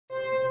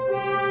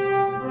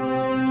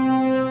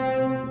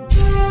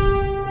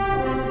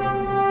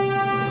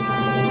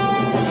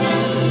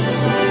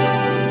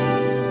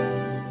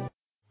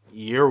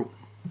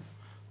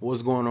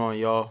What's going on,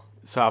 y'all?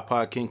 It's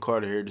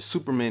iPodKingCarter here, the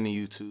Superman of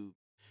YouTube.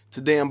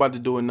 Today I'm about to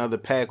do another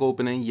pack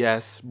opening.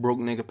 Yes, broke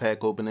nigga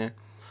pack opening.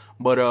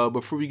 But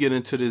before we get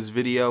into this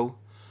video,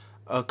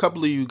 a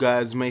couple of you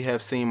guys may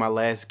have seen my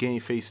last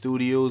Game Face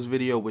Studios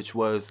video, which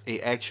was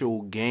a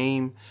actual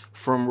game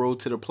from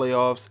Road to the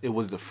Playoffs. It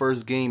was the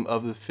first game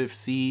of the 5th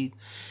seed.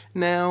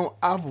 Now,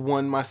 I've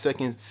won my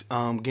second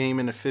game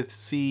in the 5th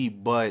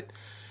seed, but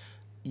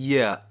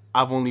yeah,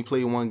 I've only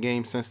played one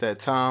game since that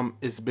time.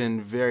 It's been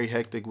very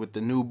hectic with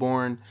the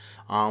newborn.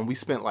 We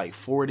spent like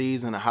 4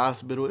 days in the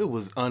hospital. It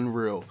was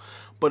unreal.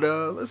 But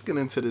let's get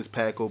into this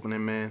pack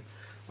opening, man.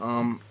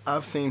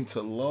 I've seemed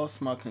to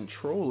lost my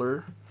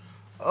controller.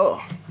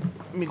 Oh,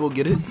 let me go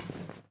get it.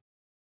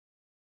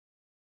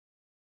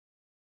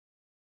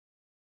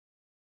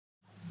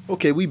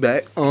 Okay, we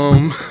back.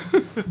 Alright,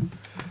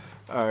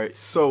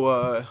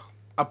 so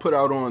I put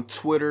out on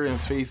Twitter and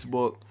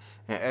Facebook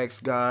and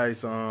asked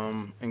guys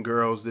and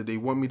girls did they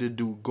want me to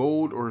do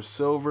gold or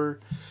silver,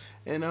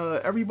 and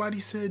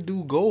everybody said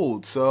do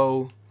gold.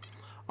 So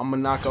I'm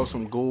gonna knock out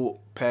some gold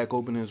pack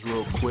openings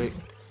real quick.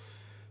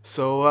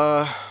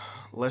 So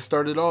let's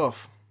start it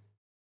off.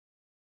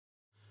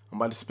 I'm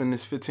about to spend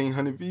this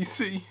 1500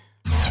 VC.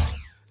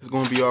 It's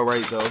gonna be all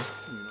right though.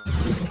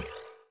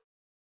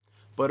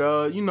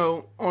 But you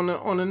know,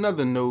 on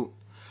another note,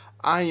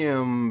 I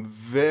am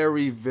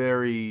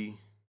very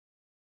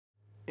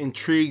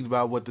intrigued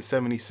by what the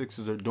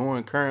 76ers are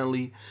doing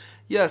currently.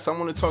 Yes, I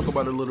want to talk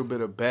about a little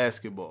bit of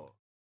basketball.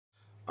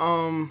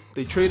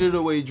 They traded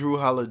away Drew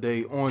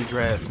Holiday on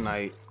draft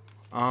night.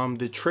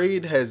 The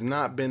trade has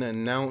not been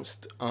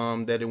announced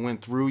that it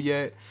went through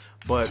yet,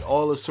 but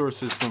all the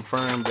sources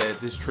confirmed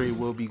that this trade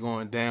will be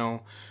going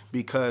down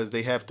because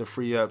they have to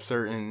free up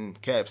certain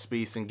cap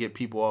space and get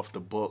people off the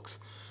books.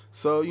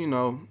 So, you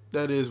know,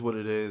 that is what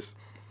it is.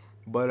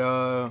 But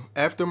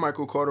after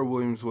Michael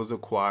Carter-Williams was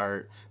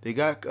acquired, they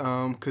got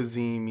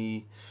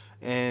Kazemi,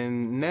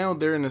 and now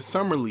they're in the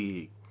Summer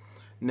League.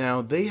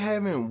 Now, they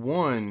haven't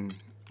won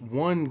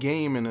one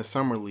game in the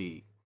Summer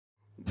League.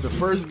 The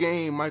first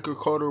game, Michael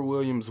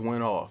Carter-Williams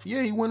went off.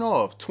 Yeah, he went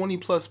off,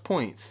 20-plus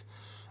points.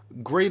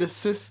 Great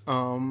assists,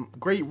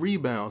 great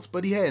rebounds,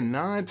 but he had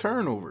 9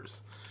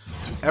 turnovers.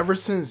 Ever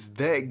since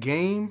that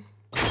game,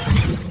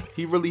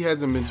 he really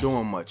hasn't been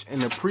doing much. In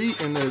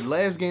the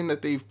last game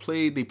that they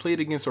played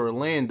against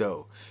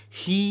Orlando.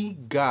 He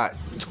got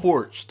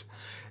torched.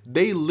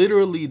 They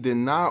literally did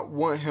not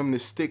want him to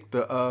stick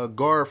the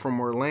guard from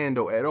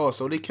Orlando at all,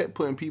 so they kept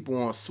putting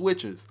people on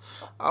switches.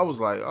 I was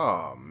like,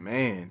 oh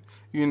man,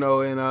 you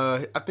know. And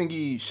I think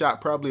he shot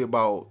probably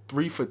about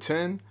 3 for 10.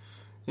 You know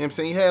what I'm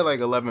saying? He had like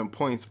 11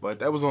 points, but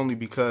that was only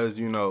because,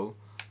 you know,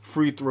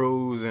 free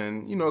throws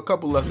and, you know, a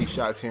couple lucky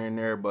shots here and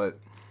there. But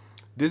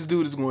this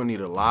dude is going to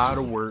need a lot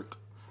of work.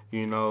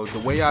 You know, the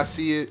way I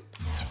see it,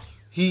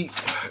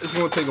 it's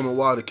going to take him a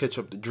while to catch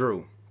up to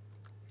Drew.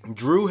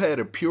 Drew had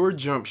a pure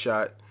jump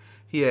shot.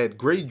 He had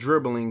great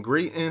dribbling,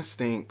 great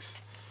instincts.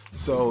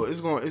 So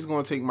it's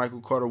going to take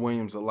Michael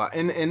Carter-Williams a lot.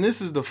 And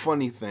this is the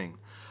funny thing.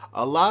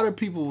 A lot of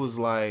people was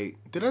like,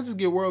 did I just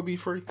get World Be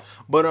Free?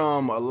 But a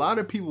lot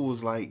of people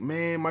was like,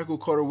 man, Michael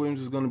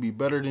Carter-Williams is going to be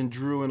better than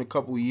Drew in a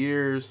couple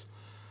years.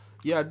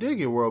 Yeah, I did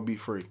get World Be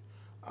Free.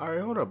 All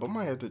right, hold up. I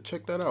might have to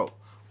check that out.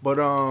 But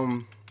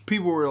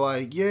people were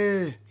like,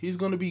 yeah, he's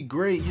going to be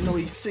great. You know,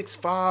 he's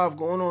 6'5",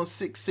 going on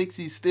 6'6".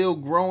 He's still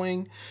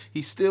growing.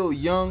 He's still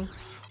young.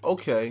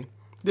 Okay,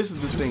 this is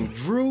the thing.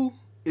 Drew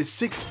is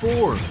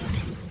 6'4".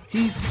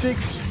 He's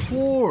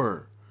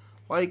 6'4".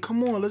 Like,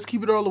 come on, let's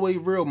keep it all the way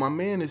real. My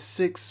man is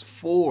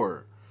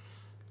 6'4".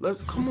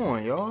 Come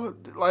on, y'all.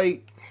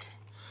 Like,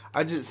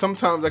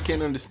 sometimes I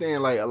can't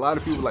understand. Like, a lot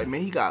of people like,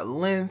 man, he got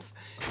length.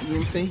 You know what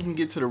I'm saying? He can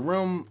get to the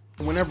rim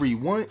whenever he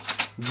wants.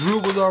 Drew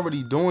was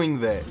already doing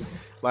that.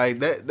 Like,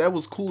 that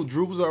was cool.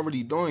 Drew was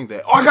already doing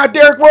that. Oh, I got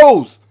Derrick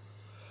Rose.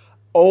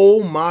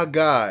 Oh, my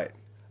God.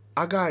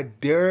 I got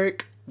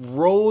Derrick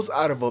Rose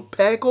out of a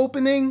pack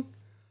opening?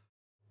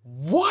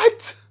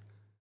 What?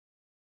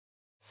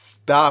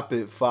 Stop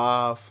it,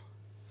 Five.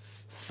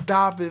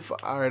 Stop it.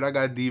 All right, I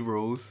got D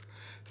Rose.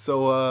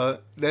 So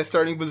that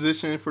starting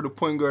position for the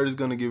point guard is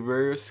going to get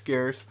very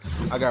scarce.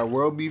 I got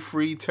World Be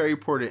Free, Terry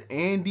Porter,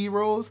 and D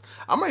Rose.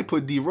 I might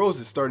put D Rose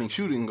as starting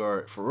shooting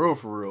guard, for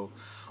real.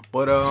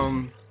 But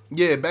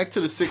yeah, back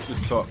to the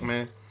Sixers talk,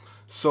 man.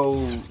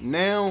 So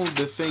now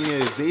the thing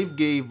is, they've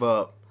gave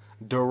up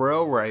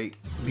Darrell Wright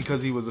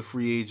because he was a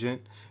free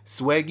agent.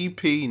 Swaggy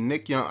P,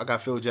 Nick Young. I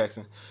got Phil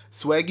Jackson.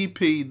 Swaggy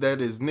P, that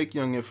is Nick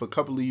Young. If a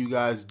couple of you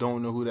guys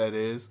don't know who that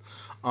is.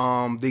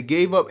 They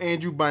gave up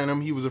Andrew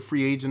Bynum. He was a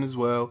free agent as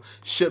well.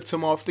 Shipped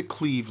him off to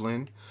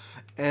Cleveland.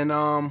 And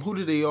who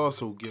did they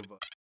also give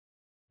up?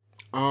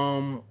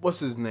 What's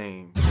his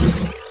name?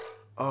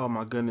 Oh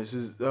my goodness,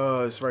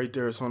 it's right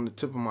there. It's on the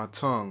tip of my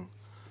tongue.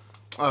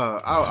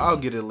 I'll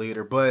get it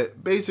later.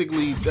 But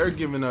basically, they're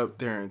giving up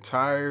their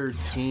entire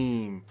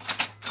team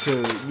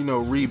to, you know,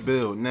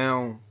 rebuild.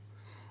 Now,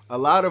 a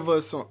lot of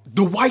us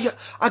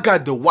I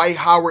got Dwight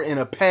Howard in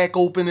a pack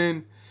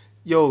opening.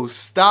 Yo,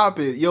 stop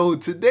it. Yo,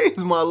 today's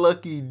my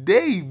lucky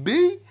day,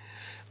 B.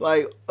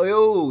 Like,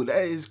 yo,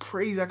 that is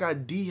crazy. I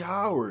got D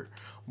Howard.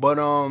 But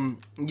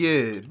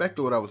yeah, back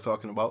to what I was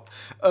talking about.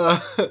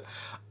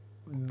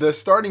 The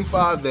starting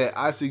five that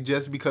I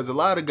suggest, because a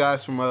lot of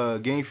guys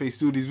from Game Face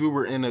Studios, we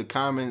were in a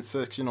comment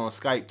section on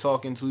Skype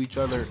talking to each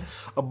other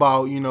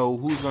about, you know,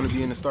 who's going to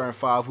be in the starting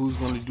five, who's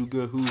going to do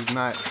good, who's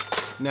not.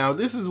 Now,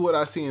 this is what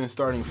I see in the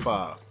starting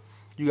five.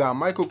 You got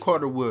Michael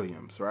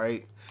Carter-Williams,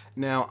 right?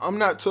 Now, I'm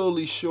not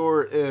totally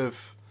sure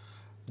if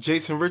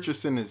Jason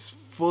Richardson is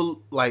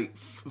full, like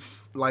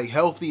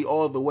healthy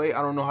all the way.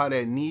 I don't know how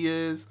that knee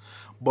is,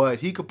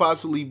 but he could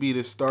possibly be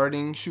the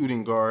starting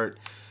shooting guard.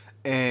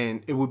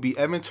 And it would be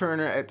Evan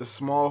Turner at the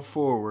small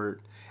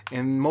forward,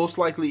 and most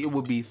likely it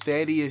would be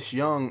Thaddeus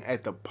Young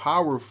at the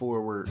power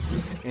forward,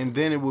 and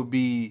then it would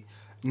be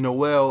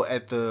Noel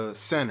at the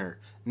center.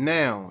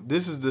 Now,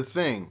 this is the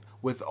thing.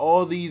 With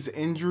all these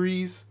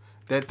injuries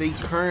that they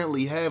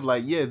currently have,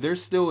 like, yeah, they're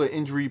still an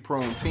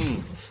injury-prone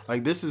team.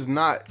 Like, this is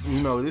not,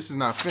 you know, this is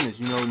not finished.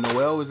 You know,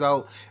 Noel is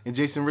out, and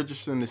Jason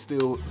Richardson is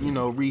still, you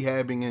know,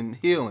 rehabbing and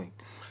healing.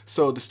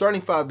 So the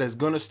starting five that's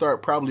going to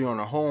start probably on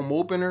a home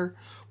opener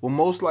will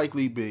most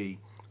likely be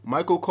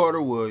Michael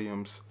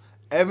Carter-Williams,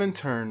 Evan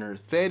Turner,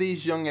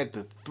 Thaddeus Young at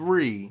the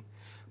 3,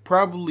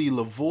 probably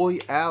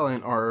Lavoy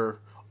Allen or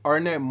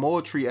Arnett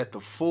Moultrie at the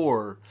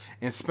 4,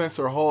 and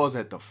Spencer Hawes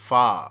at the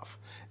 5.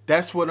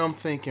 That's what I'm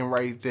thinking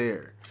right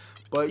there.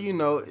 But, you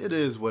know, it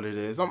is what it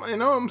is.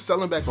 I'm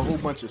selling back a whole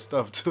bunch of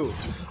stuff too.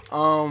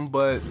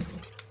 But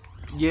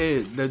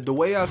yeah, the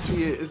way I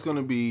see it, it's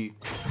gonna be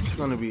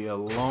a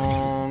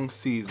long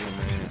season,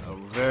 man. A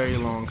very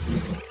long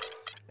season.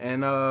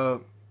 And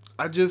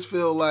I just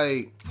feel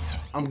like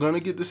I'm gonna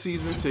get the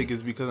season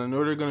tickets because I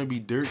know they're gonna be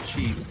dirt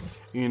cheap,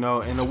 you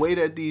know. And the way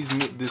that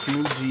this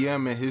new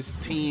GM and his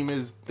team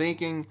is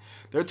thinking,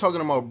 they're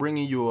talking about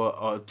bringing you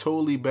a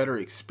totally better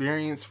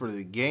experience for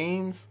the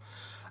games.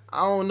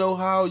 I don't know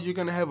how you're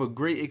gonna have a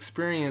great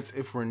experience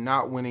if we're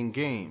not winning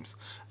games.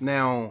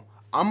 Now,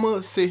 I'm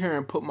gonna sit here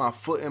and put my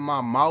foot in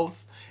my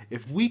mouth.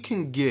 If we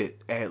can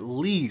get at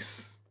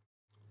least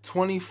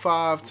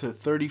 25 to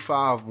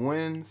 35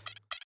 wins,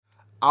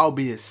 I'll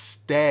be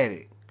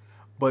ecstatic.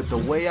 But the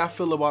way I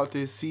feel about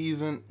this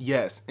season,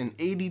 yes, in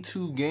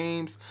 82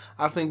 games,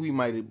 I think we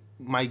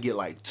might get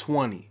like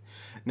 20.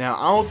 Now,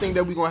 I don't think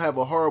that we're going to have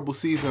a horrible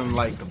season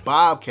like the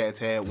Bobcats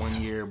had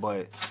one year,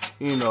 but,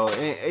 you know,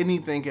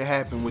 anything can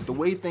happen. With the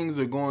way things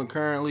are going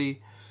currently,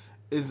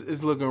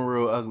 it's looking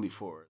real ugly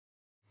for it.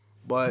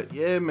 But,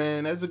 yeah,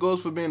 man, as it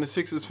goes for being a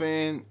Sixers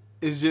fan,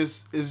 it's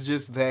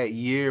just that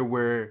year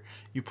where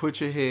you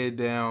put your head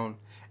down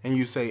and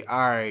you say,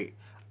 all right,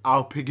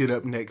 I'll pick it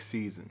up next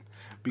season.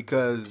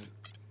 Because,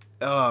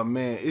 oh,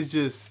 man, it's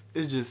just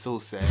so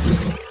sad.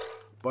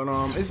 But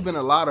it's been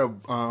a lot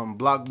of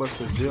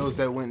blockbuster deals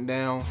that went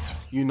down.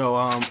 You know,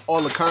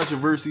 all the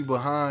controversy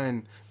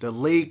behind the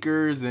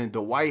Lakers and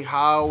Dwight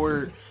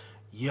Howard.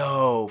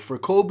 Yo, for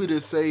Kobe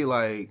to say,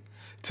 like,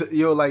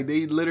 like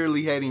they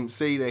literally had him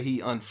say that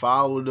he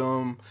unfollowed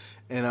them.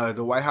 And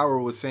Dwight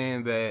Howard was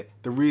saying that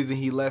the reason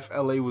he left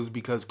LA was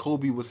because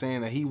Kobe was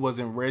saying that he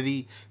wasn't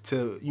ready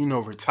to, you know,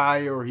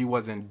 retire, or he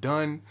wasn't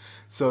done.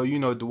 So, you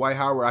know, Dwight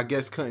Howard, I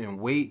guess, couldn't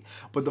wait.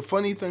 But the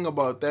funny thing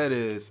about that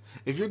is,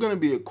 if you're going to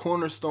be a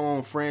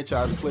cornerstone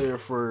franchise player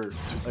for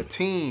a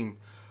team,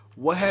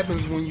 what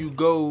happens when you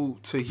go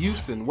to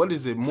Houston? What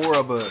is it, more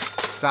of a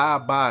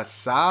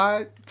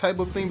side-by-side type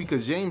of thing?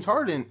 Because James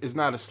Harden is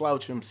not a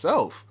slouch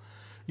himself.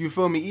 You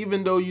feel me?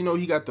 Even though, you know,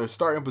 he got the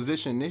starting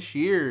position this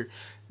year,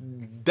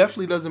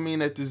 definitely doesn't mean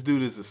that this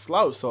dude is a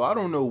slouch. So I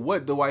don't know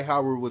what Dwight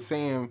Howard was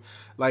saying.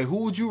 Like,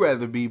 who would you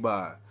rather be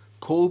by?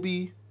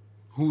 Kobe,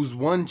 who's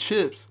won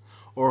chips,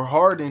 or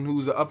Harden,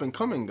 who's an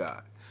up-and-coming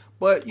guy?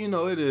 But, you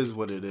know, it is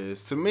what it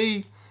is. To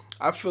me,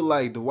 I feel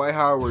like Dwight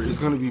Howard is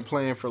going to be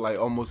playing for, like,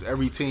 almost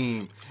every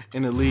team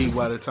in the league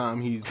by the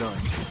time he's done.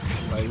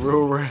 Like,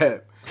 real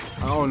rap.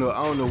 I don't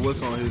know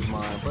what's on his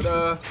mind. But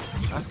I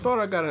thought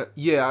I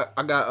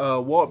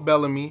got Walt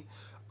Bellamy.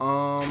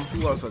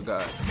 Who else I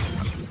got?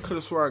 Could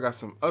have swore I got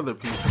some other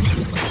people.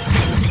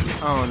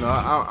 I don't know.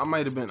 I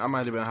might have been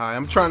high.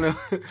 I'm trying to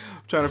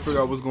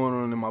figure out what's going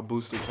on in my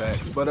booster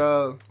packs. But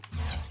a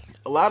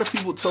lot of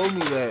people told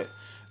me that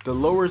the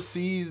lower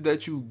seeds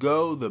that you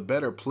go, the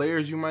better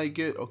players you might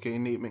get. Okay,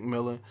 Nate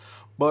McMillan.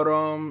 But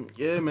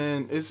yeah,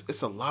 man,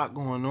 it's a lot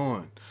going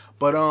on.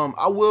 But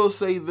I will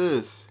say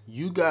this: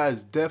 you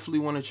guys definitely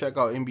want to check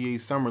out NBA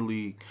Summer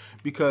League,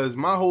 because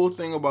my whole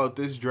thing about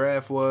this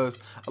draft was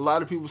a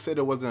lot of people said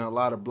there wasn't a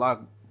lot of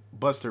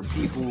blockbuster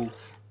people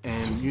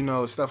and, you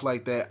know, stuff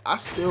like that. I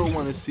still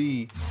want to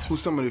see who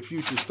some of the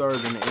future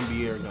stars in the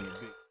NBA are gonna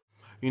be.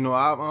 You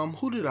know,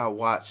 who did I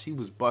watch? He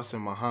was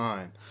busting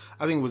behind.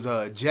 I think it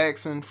was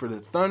Jackson for the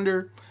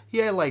Thunder. He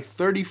had like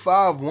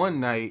 35 one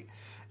night,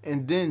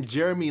 and then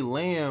Jeremy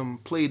Lamb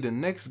played the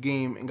next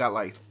game and got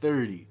like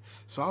 30.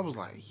 So I was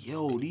like,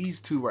 yo, these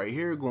two right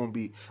here are going to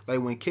be, like,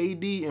 when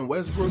KD and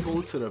Westbrook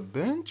go to the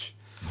bench,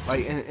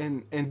 like,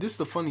 and this is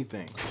the funny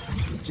thing.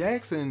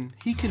 Jackson,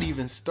 he could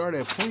even start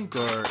at point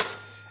guard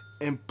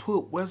and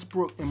put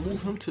Westbrook and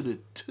move him to the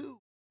 2.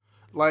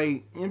 Like, you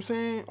know what I'm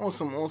saying?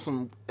 On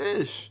some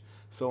ish.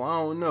 So I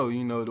don't know,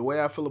 the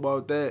way I feel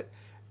about that,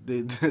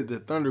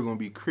 the Thunder gonna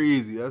be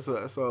crazy. That's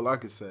all I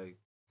can say.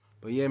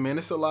 But yeah, man,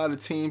 it's a lot of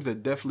teams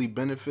that definitely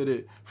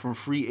benefited from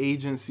free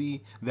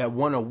agency that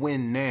want to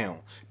win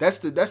now.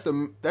 That's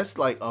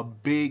like a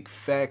big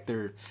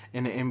factor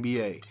in the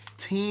NBA.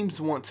 Teams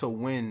want to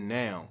win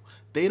now.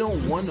 They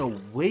don't want to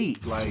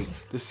wait. Like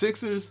the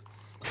Sixers,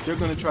 they're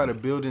gonna try to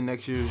build in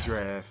next year's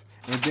draft,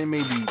 and then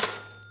maybe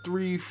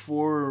 3,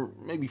 4,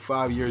 maybe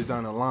 5 years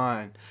down the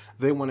line,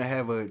 they want to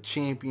have a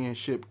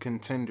championship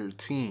contender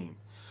team.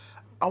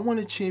 I want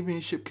a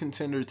championship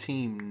contender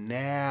team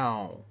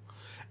now.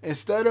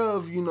 Instead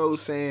of,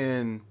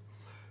 saying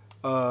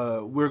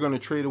we're going to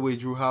trade away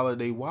Drew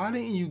Holiday, why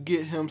didn't you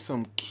get him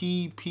some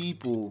key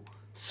people,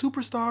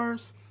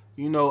 superstars,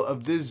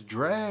 of this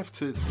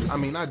draft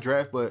not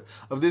draft, but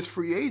of this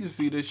free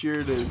agency this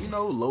year to,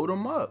 load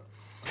them up.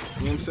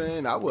 You know what I'm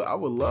saying? I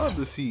would love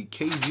to see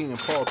KG and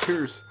Paul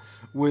Pierce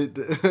with,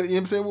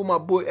 with my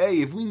boy.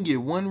 Hey, if we can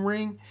get one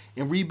ring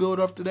and rebuild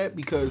after that,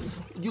 because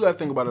you got to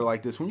think about it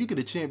like this. When you get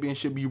a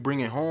championship, you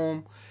bring it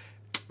home,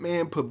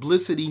 man,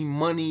 publicity,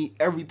 money,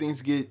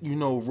 everything's get,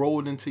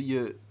 rolled into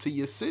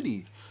your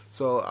city.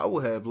 So I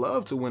would have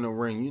loved to win a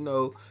ring.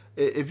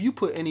 If you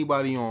put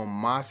anybody on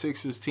my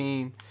Sixers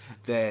team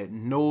that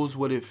knows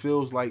what it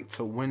feels like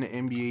to win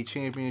an NBA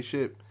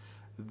championship,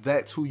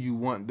 that's who you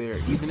want there.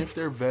 Even if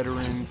they're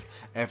veterans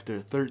after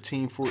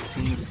 13,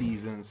 14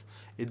 seasons,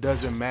 it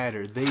doesn't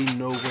matter. They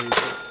know what it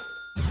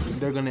is.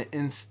 They're going to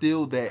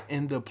instill that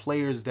in the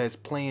players that's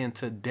playing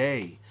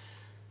today.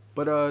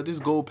 But this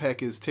gold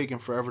pack is taking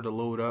forever to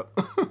load up.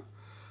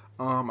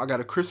 I got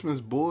a Christmas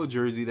Bull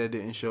jersey that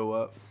didn't show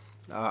up.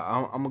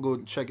 I'm going to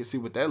go check and see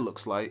what that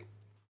looks like.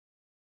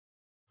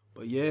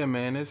 But yeah,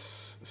 man,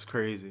 it's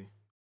crazy.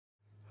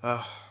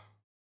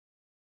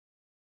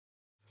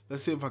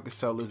 Let's see if I can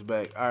sell this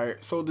back. All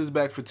right, sold this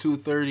back for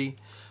 $230.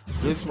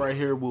 This right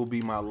here will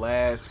be my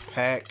last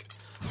pack.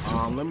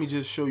 Let me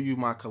just show you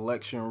my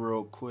collection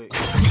real quick.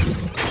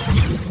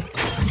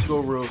 Go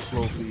real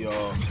slow for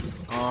y'all.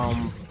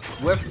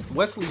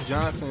 Wesley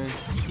Johnson,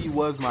 he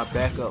was my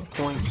backup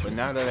point, but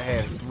now that I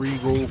have 3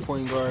 gold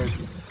point guards,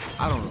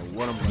 I don't know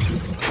what I'm gonna do.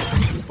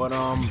 But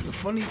the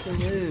funny thing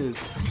is,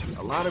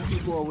 a lot of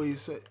people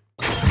always say,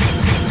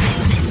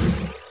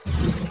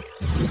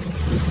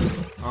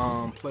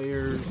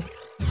 players,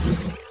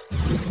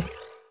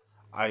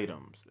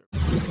 items.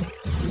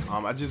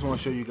 I just want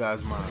to show you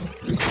guys mine.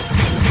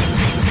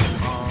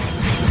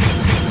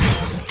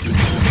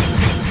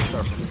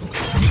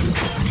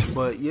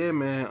 But yeah,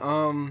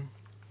 man,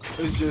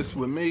 it's just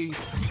with me,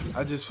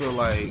 I just feel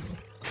like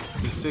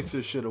the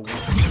Sixers should have won.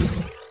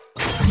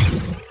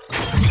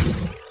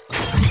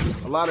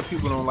 A lot of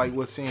people don't like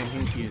what Sam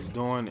Hinkie is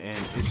doing,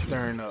 and it's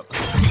stirring up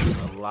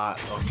a lot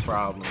of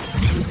problems.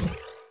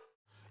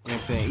 You know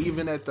what I'm saying?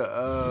 Even at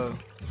the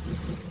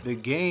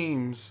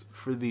games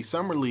for the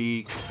summer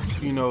league,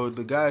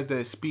 the guys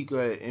that speak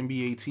at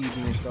NBA TV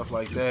and stuff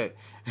like that,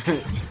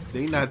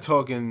 they not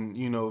talking,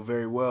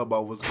 very well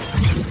about what's going on.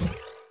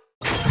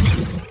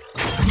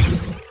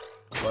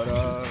 But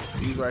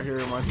these right here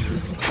are my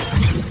jerseys.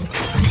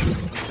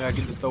 I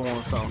get to throw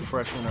on something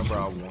fresh whenever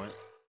I want.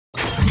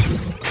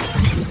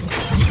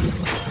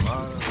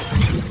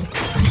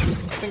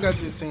 I think I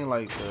just seen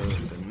like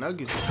the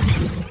Nuggets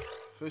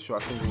official. I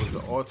think it was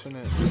the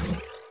alternate.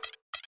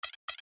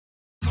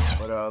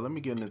 But let me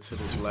get into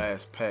this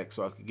last pack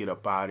so I could get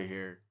up out of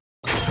here.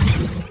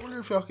 I wonder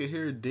if y'all can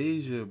hear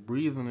Deja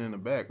breathing in the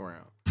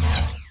background.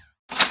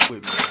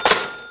 With me.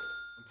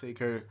 I'll take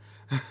her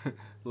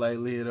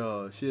lightly at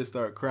all. She'll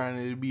start crying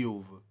and it'll be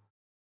over.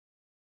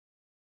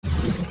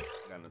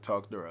 Gotta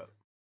talk her up.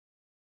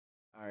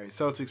 Alright,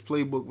 Celtics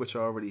playbook, which I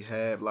already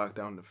have.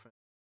 Lockdown defense.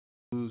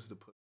 Use to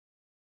put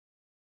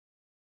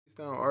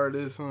down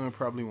artists,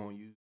 probably won't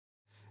use.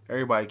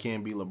 Everybody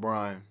can't be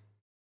LeBron.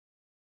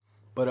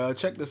 But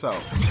check this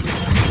out.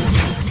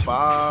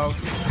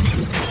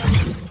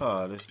 5.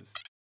 Oh, this is.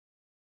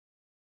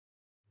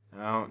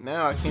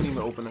 Now I can't even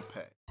open a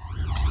pack.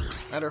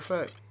 Matter of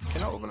fact,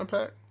 can I open a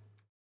pack?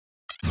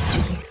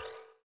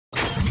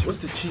 What's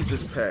the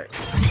cheapest pack?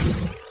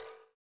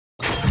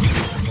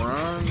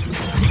 Bronze.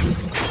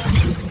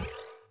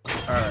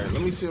 Alright,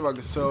 let me see if I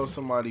can sell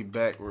somebody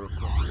back real quick.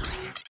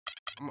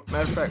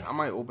 Matter of fact, I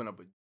might open up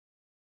a.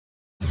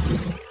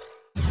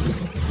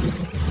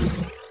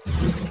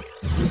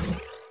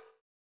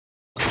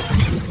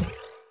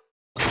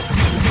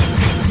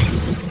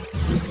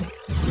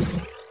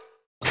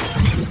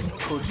 What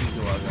coaches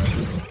do I got?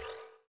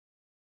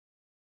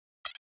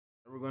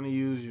 We're gonna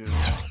use you.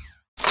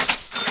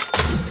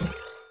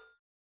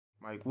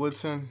 Mike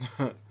Woodson.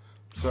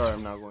 Sorry,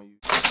 I'm not going to use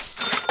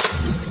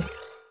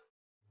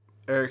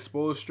Eric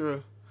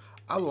Spoelstra.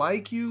 I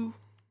like you.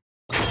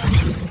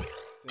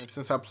 And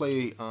since I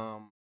play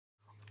on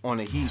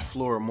the Heat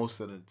floor most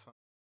of the time.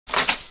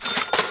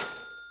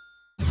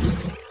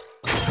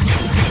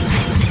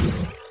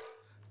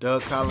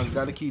 Doug Collins,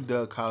 got to keep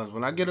Doug Collins.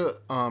 When I get a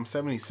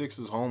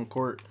 76ers home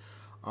court,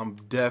 I'm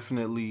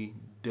definitely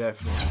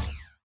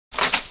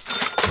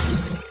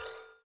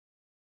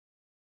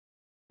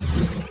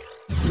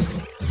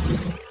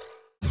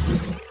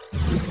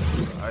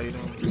item.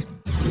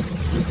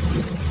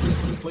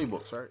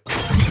 Playbooks, right?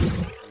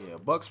 Yeah,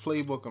 Bucks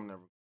playbook. I'm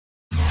never.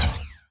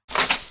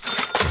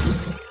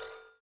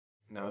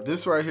 Now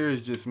this right here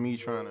is just me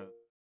trying to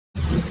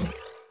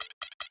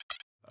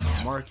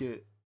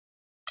market.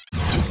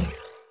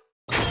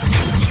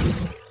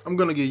 I'm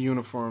gonna get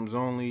uniforms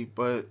only,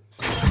 but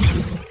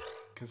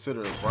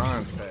consider a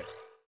bronze pack.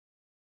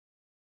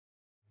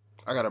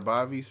 I gotta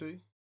buy VC.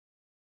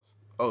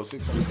 Oh,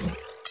 600.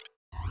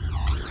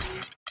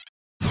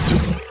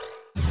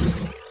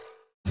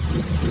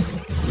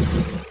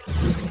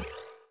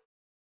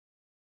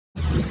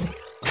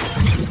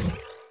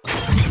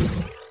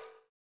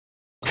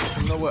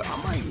 You know what? I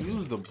might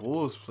use the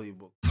Bulls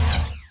playbook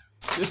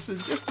just to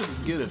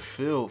get a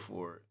feel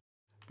for it.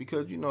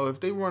 Because, you know, if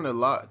they run a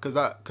lot,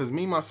 cause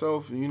me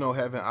myself, you know,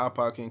 having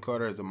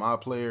iPodKingCarter as a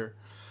mod player,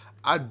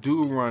 I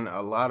do run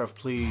a lot of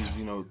plays,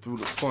 you know, through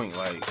the point.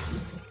 Like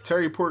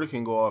Terry Porter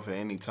can go off at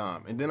any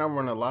time, and then I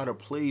run a lot of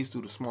plays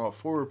through the small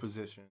forward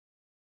position.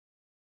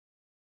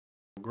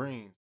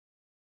 Green.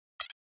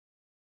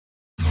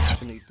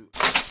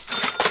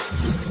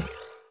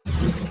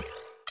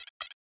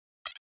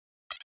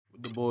 With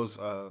the Bulls,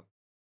 so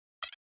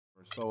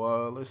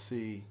let's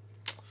see.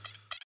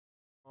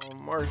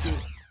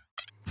 Market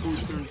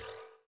boosters.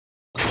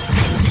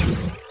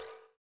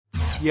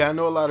 Yeah, I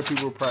know a lot of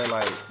people are probably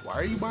like, why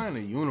are you buying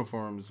the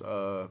uniforms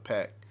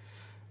pack?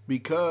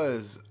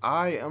 Because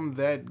I am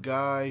that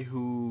guy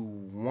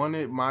who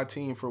wanted my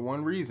team for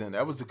one reason.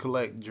 That was to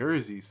collect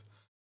jerseys.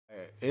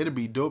 It'd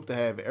be dope to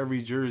have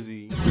every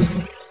jersey.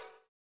 It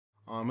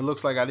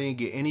looks like I didn't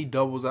get any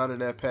doubles out of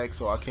that pack,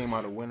 so I came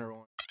out a winner on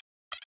it.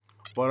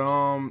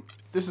 But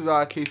this is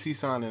IKC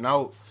signing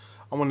out.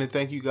 I want to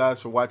thank you guys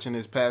for watching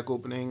this pack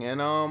opening,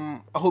 and I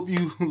hope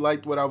you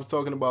liked what I was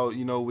talking about,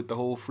 you know, with the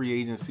whole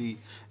free agency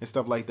and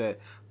stuff like that.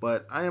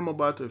 But I am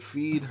about to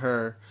feed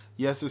her.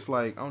 Yes, it's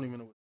like, I don't even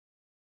know.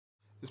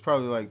 It's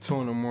probably like 2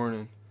 in the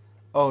morning.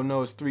 Oh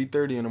no, it's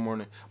 3:30 in the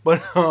morning.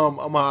 But I'm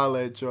gonna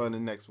holler at y'all in the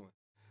next one.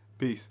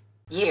 Peace.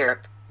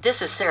 Yerp,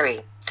 this is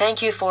Siri.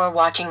 Thank you for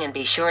watching, and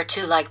be sure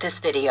to like this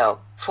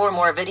video. For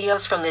more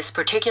videos from this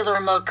particular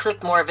mode,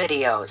 click more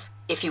videos.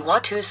 If you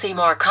want to see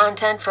more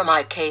content from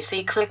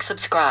IKC, click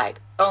subscribe.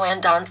 Oh,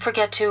 and don't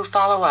forget to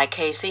follow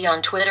IKC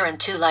on Twitter and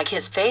to like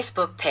his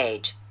Facebook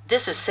page.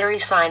 This is Siri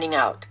signing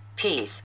out. Peace.